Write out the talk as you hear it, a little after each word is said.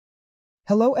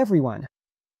Hello everyone!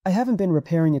 I haven't been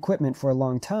repairing equipment for a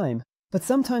long time, but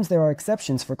sometimes there are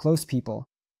exceptions for close people.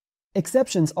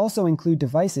 Exceptions also include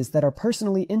devices that are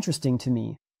personally interesting to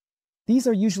me. These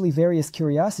are usually various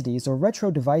curiosities or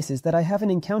retro devices that I haven't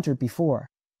encountered before.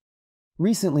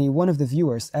 Recently, one of the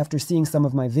viewers, after seeing some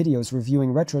of my videos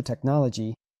reviewing retro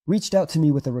technology, reached out to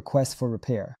me with a request for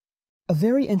repair. A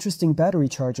very interesting battery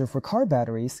charger for car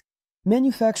batteries,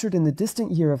 manufactured in the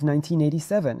distant year of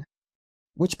 1987,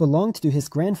 which belonged to his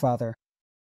grandfather.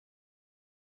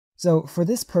 So, for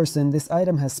this person, this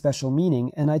item has special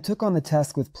meaning, and I took on the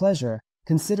task with pleasure,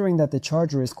 considering that the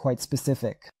charger is quite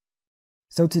specific.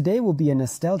 So today will be a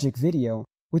nostalgic video,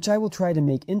 which I will try to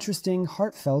make interesting,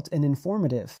 heartfelt, and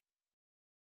informative.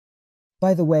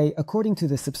 By the way, according to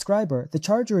the subscriber, the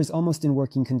charger is almost in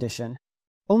working condition.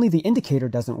 Only the indicator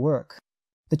doesn't work.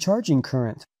 The charging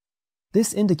current.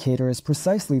 This indicator is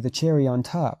precisely the cherry on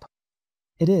top.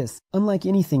 It is, unlike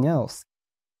anything else.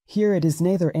 Here it is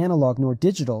neither analog nor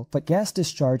digital, but gas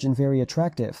discharge and very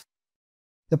attractive.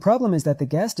 The problem is that the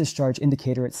gas discharge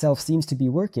indicator itself seems to be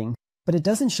working, but it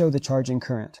doesn't show the charging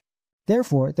current.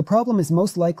 Therefore, the problem is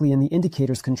most likely in the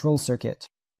indicator's control circuit.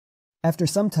 After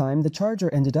some time, the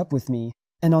charger ended up with me,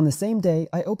 and on the same day,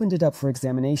 I opened it up for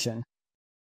examination.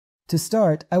 To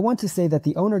start, I want to say that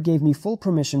the owner gave me full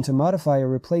permission to modify or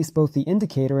replace both the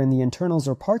indicator and the internals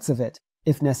or parts of it,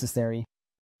 if necessary.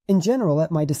 In general,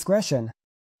 at my discretion.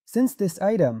 Since this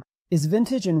item is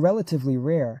vintage and relatively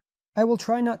rare, I will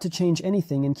try not to change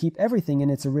anything and keep everything in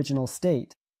its original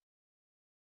state.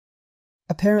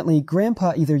 Apparently,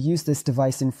 Grandpa either used this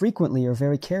device infrequently or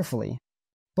very carefully.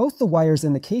 Both the wires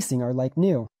and the casing are like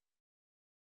new.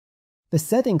 The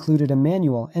set included a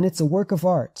manual, and it's a work of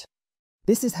art.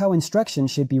 This is how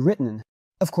instructions should be written.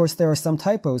 Of course, there are some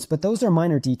typos, but those are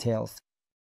minor details.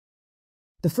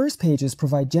 The first pages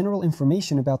provide general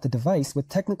information about the device with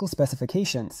technical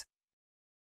specifications.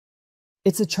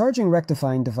 It's a charging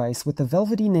rectifying device with the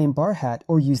velvety name bar hat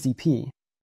or UZP,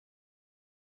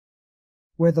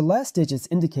 where the last digits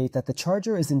indicate that the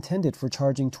charger is intended for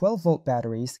charging 12-volt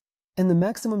batteries and the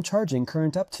maximum charging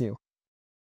current up to.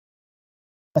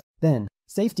 Then,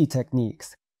 safety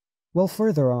techniques. Well,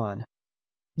 further on.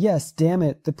 Yes, damn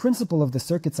it, the principle of the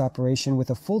circuit's operation with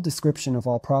a full description of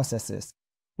all processes.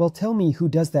 Well, tell me who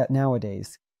does that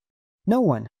nowadays? No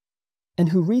one. And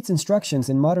who reads instructions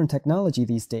in modern technology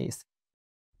these days?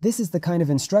 This is the kind of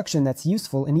instruction that's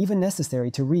useful and even necessary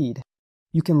to read.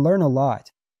 You can learn a lot.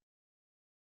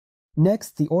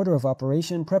 Next, the order of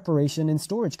operation, preparation, and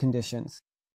storage conditions.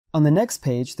 On the next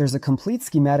page, there's a complete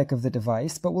schematic of the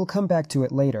device, but we'll come back to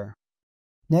it later.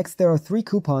 Next, there are 3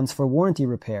 coupons for warranty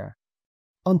repair.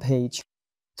 On page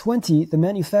 20, the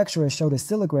manufacturer showed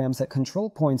oscillograms at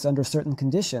control points under certain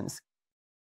conditions.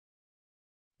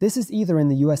 This is either in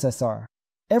the USSR.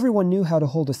 Everyone knew how to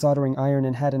hold a soldering iron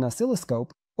and had an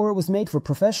oscilloscope, or it was made for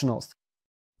professionals.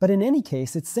 But in any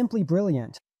case, it's simply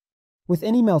brilliant. With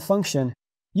any malfunction,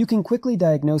 you can quickly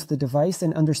diagnose the device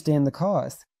and understand the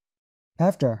cause.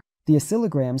 After the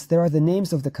oscillograms, there are the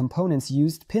names of the components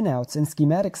used, pinouts, and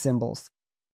schematic symbols.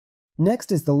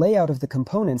 Next is the layout of the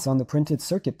components on the printed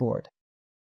circuit board.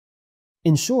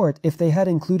 In short, if they had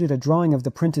included a drawing of the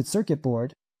printed circuit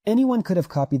board, anyone could have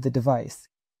copied the device.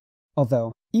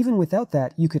 Although, even without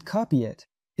that, you could copy it,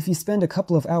 if you spend a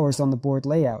couple of hours on the board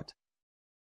layout.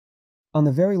 On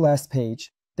the very last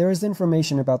page, there is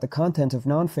information about the content of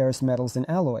non-ferrous metals and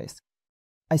alloys.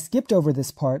 I skipped over this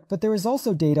part, but there is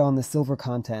also data on the silver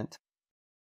content.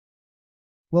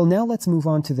 Well, now let's move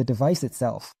on to the device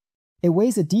itself. It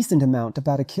weighs a decent amount,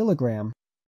 about a kilogram.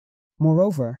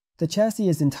 Moreover, the chassis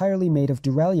is entirely made of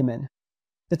duralumin.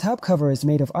 The top cover is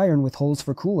made of iron with holes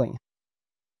for cooling.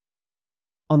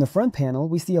 On the front panel,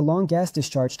 we see a long gas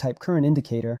discharge type current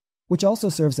indicator, which also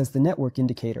serves as the network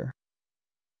indicator.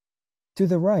 To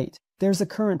the right, there's a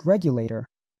current regulator.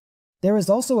 There is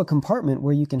also a compartment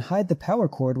where you can hide the power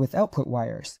cord with output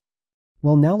wires.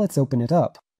 Well, now let's open it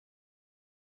up.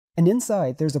 And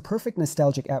inside, there's a perfect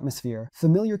nostalgic atmosphere,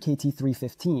 familiar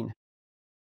KT315.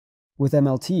 With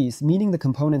MLTs, meaning the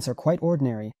components are quite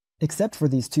ordinary, except for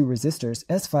these 2 resistors,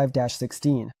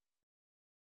 S5-16.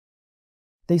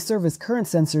 They serve as current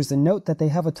sensors, and note that they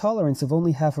have a tolerance of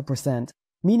only 0.5%,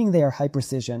 meaning they are high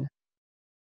precision.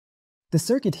 The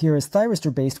circuit here is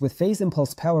thyristor-based with phase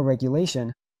impulse power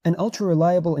regulation, an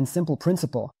ultra-reliable and simple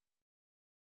principle.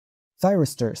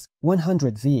 Thyristors,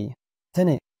 100V,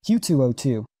 10A,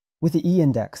 Q202, with the E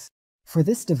index. For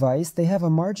this device, they have a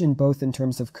margin both in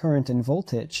terms of current and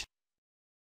voltage.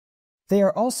 They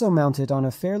are also mounted on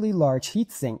a fairly large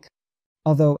heatsink,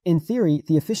 although, in theory,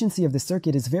 the efficiency of the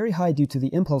circuit is very high due to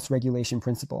the impulse regulation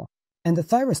principle. and the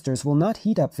thyristors will not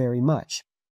heat up very much.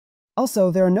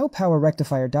 Also, there are no power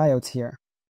rectifier diodes here.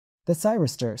 The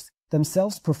thyristors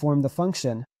themselves perform the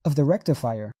function of the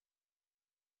rectifier.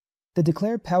 The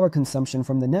declared power consumption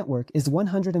from the network is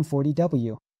 140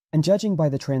 W, and judging by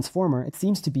the transformer, it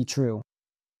seems to be true.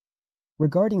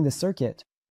 Regarding the circuit,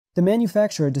 the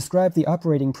manufacturer described the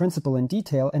operating principle in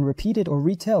detail and repeated or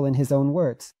retell in his own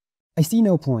words. I see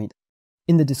no point.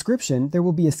 In the description, there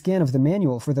will be a scan of the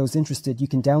manual for those interested. You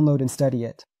can download and study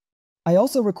it. I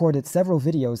also recorded several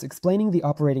videos explaining the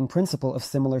operating principle of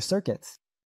similar circuits.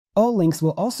 All links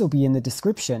will also be in the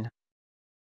description.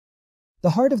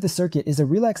 The heart of the circuit is a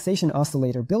relaxation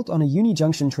oscillator built on a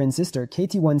unijunction transistor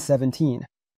KT117.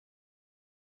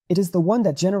 It is the one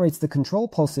that generates the control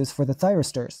pulses for the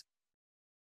thyristors.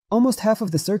 Almost half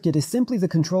of the circuit is simply the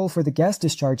control for the gas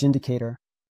discharge indicator.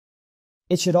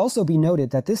 It should also be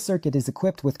noted that this circuit is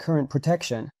equipped with current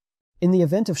protection. In the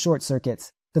event of short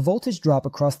circuits, the voltage drop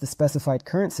across the specified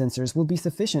current sensors will be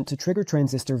sufficient to trigger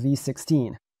transistor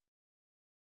V16.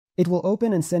 It will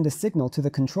open and send a signal to the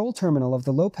control terminal of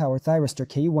the low-power thyristor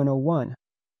K101.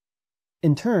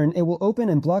 In turn, it will open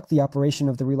and block the operation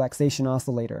of the relaxation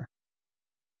oscillator.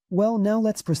 Well, now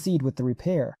let's proceed with the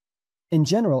repair. In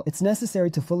general, it's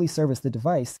necessary to fully service the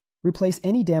device, replace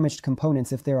any damaged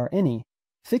components if there are any,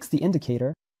 fix the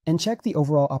indicator, and check the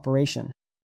overall operation.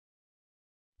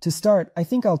 To start, I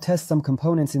think I'll test some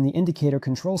components in the indicator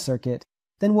control circuit,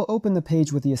 then we'll open the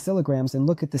page with the oscillograms and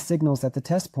look at the signals at the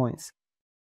test points.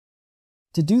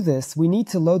 To do this, we need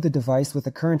to load the device with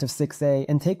a current of 6A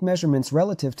and take measurements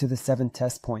relative to the 7th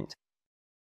test point.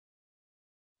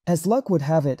 As luck would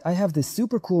have it, I have this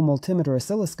super cool multimeter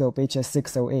oscilloscope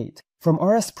HS608 from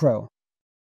RS Pro.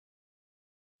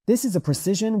 This is a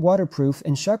precision, waterproof,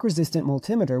 and shock-resistant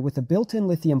multimeter with a built-in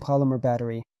lithium polymer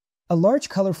battery, a large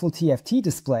colorful TFT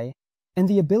display, and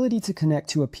the ability to connect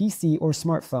to a PC or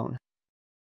smartphone.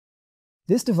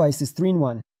 This device is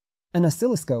 3-in-1, an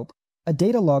oscilloscope, a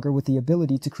data logger with the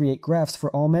ability to create graphs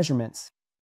for all measurements,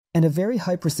 and a very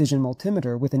high-precision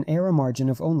multimeter with an error margin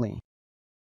of only.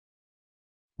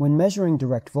 When measuring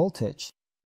direct voltage,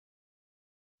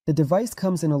 the device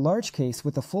comes in a large case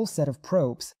with a full set of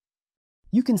probes.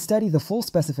 You can study the full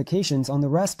specifications on the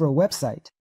Raspro website.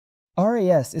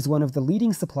 RAS is one of the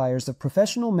leading suppliers of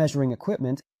professional measuring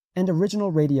equipment and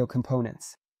original radio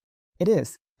components. It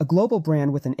is a global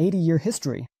brand with an 80-year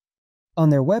history. On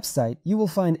their website, you will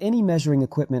find any measuring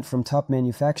equipment from top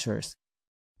manufacturers.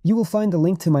 You will find the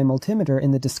link to my multimeter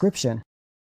in the description.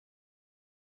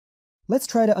 Let's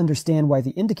try to understand why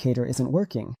the indicator isn't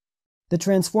working. The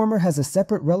transformer has a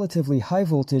separate relatively high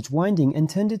voltage winding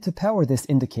intended to power this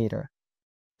indicator.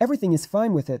 Everything is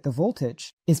fine with it. The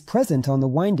voltage is present on the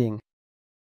winding.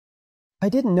 I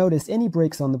didn't notice any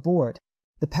breaks on the board.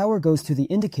 The power goes to the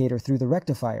indicator through the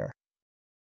rectifier.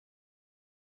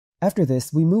 After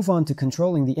this, we move on to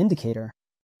controlling the indicator.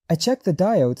 I checked the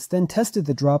diodes, then tested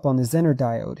the drop on the Zener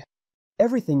diode.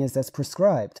 Everything is as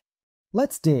prescribed.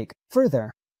 Let's dig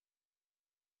further.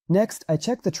 Next, I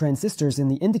checked the transistors in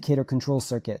the indicator control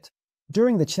circuit.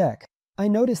 During the check, I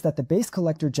noticed that the base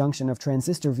collector junction of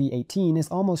transistor V18 is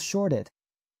almost shorted.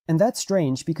 And that's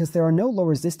strange because there are no low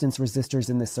resistance resistors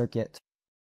in this circuit.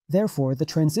 Therefore, the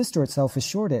transistor itself is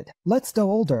shorted. Let's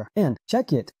go older and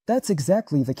check it. That's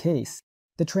exactly the case.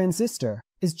 The transistor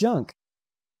is junk.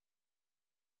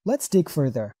 Let's dig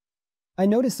further. I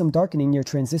noticed some darkening near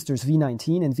transistors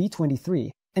V19 and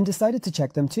V23 and decided to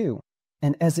check them too.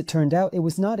 And as it turned out, it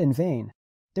was not in vain.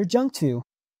 They're junk too.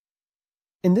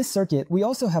 In this circuit, we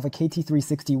also have a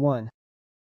KT361.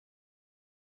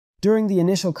 During the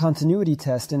initial continuity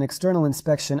test and external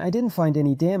inspection, I didn't find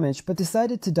any damage, but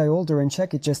decided to deolder and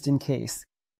check it just in case.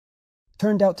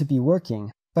 Turned out to be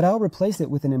working, but I'll replace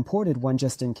it with an imported one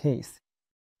just in case.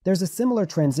 There's a similar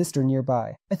transistor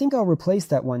nearby. I think I'll replace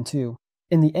that one too.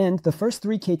 In the end, the first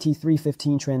 3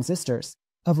 KT315 transistors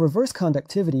of reverse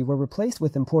conductivity were replaced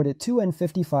with imported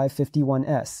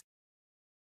 2N5551S.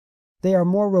 They are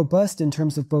more robust in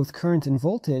terms of both current and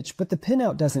voltage, but the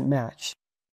pinout doesn't match.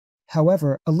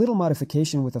 However, a little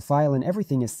modification with a file and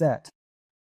everything is set.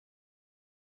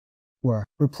 Were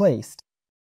replaced.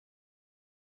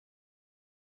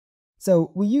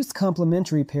 So, we used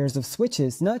complementary pairs of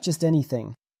switches, not just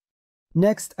anything.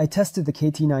 Next, I tested the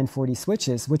KT940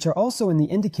 switches, which are also in the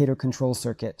indicator control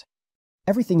circuit.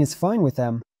 Everything is fine with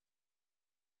them.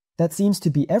 That seems to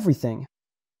be everything.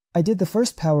 I did the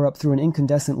first power up through an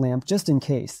incandescent lamp just in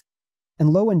case. And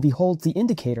lo and behold, the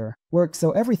indicator works,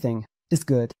 so everything is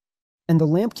good. And the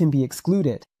lamp can be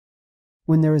excluded.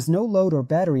 When there is no load or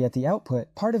battery at the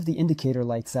output, part of the indicator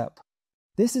lights up.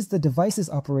 This is the device's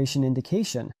operation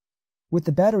indication. With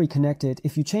the battery connected,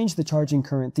 if you change the charging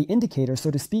current, the indicator,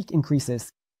 so to speak, increases.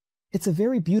 It's a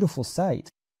very beautiful sight.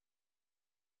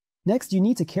 Next, you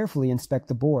need to carefully inspect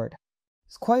the board.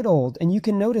 It's quite old, and you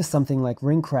can notice something like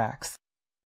ring cracks.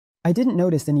 I didn't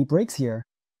notice any breaks here,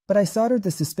 but I soldered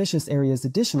the suspicious areas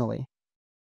additionally.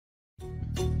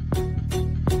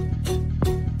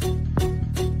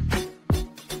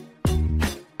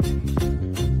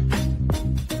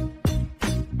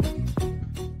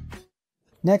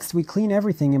 Next, we clean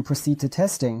everything and proceed to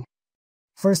testing.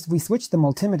 First, we switch the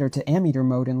multimeter to ammeter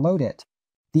mode and load it.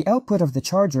 The output of the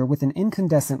charger with an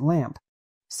incandescent lamp.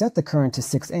 Set the current to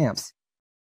 6 amps.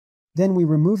 Then we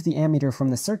remove the ammeter from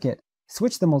the circuit,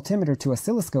 switch the multimeter to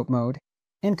oscilloscope mode,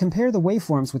 and compare the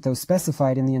waveforms with those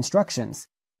specified in the instructions.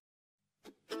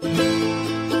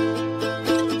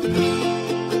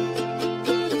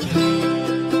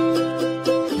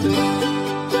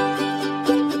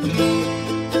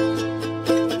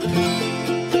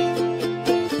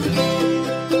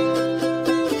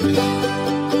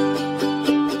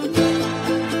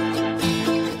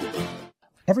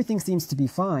 Everything seems to be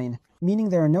fine, meaning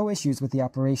there are no issues with the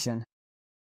operation.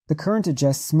 The current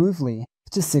adjusts smoothly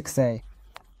to 6A.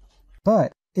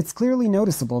 But it's clearly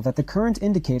noticeable that the current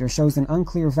indicator shows an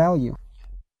unclear value.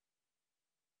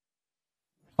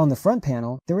 On the front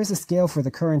panel, there is a scale for the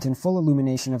current in full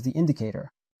illumination of the indicator.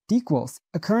 D equals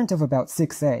a current of about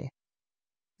 6A.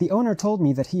 The owner told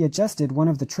me that he adjusted one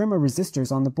of the trimmer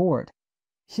resistors on the board.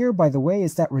 Here, by the way,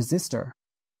 is that resistor.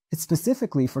 It's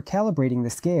specifically for calibrating the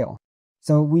scale.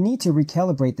 So we need to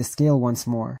recalibrate the scale once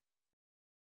more.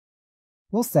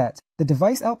 We'll set the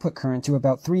device output current to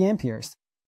about 3 amperes.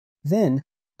 Then,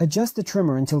 adjust the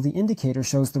trimmer until the indicator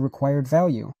shows the required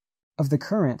value of the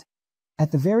current.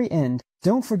 At the very end,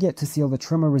 don't forget to seal the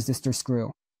trimmer resistor screw.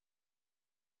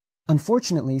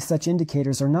 Unfortunately, such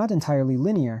indicators are not entirely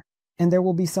linear, and there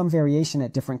will be some variation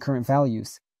at different current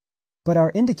values. But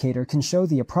our indicator can show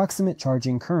the approximate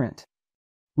charging current.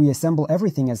 We assemble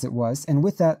everything as it was, and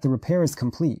with that, the repair is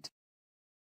complete.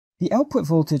 The output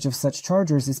voltage of such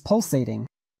chargers is pulsating.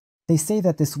 They say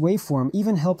that this waveform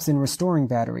even helps in restoring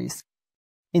batteries.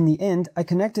 In the end, I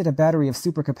connected a battery of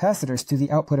supercapacitors to the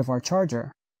output of our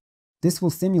charger. This will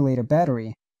simulate a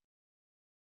battery.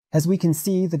 As we can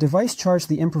see, the device charged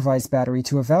the improvised battery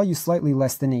to a value slightly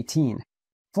less than 18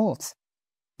 volts.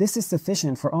 This is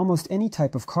sufficient for almost any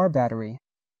type of car battery.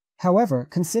 However,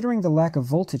 considering the lack of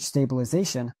voltage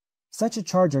stabilization, such a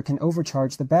charger can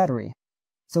overcharge the battery,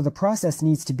 so the process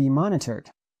needs to be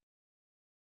monitored.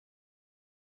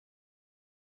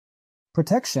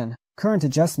 Protection, current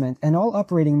adjustment, and all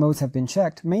operating modes have been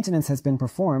checked, maintenance has been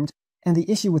performed, and the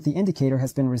issue with the indicator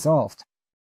has been resolved.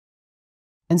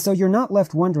 And so you're not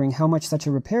left wondering how much such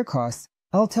a repair costs.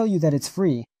 I'll tell you that it's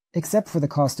free, except for the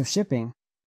cost of shipping.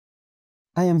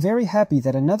 I am very happy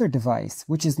that another device,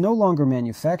 which is no longer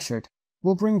manufactured,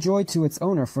 will bring joy to its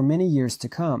owner for many years to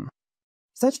come.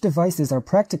 Such devices are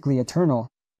practically eternal.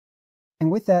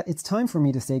 And with that, it's time for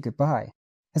me to say goodbye.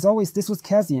 As always, this was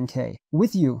Kazian K,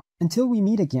 with you, until we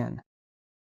meet again.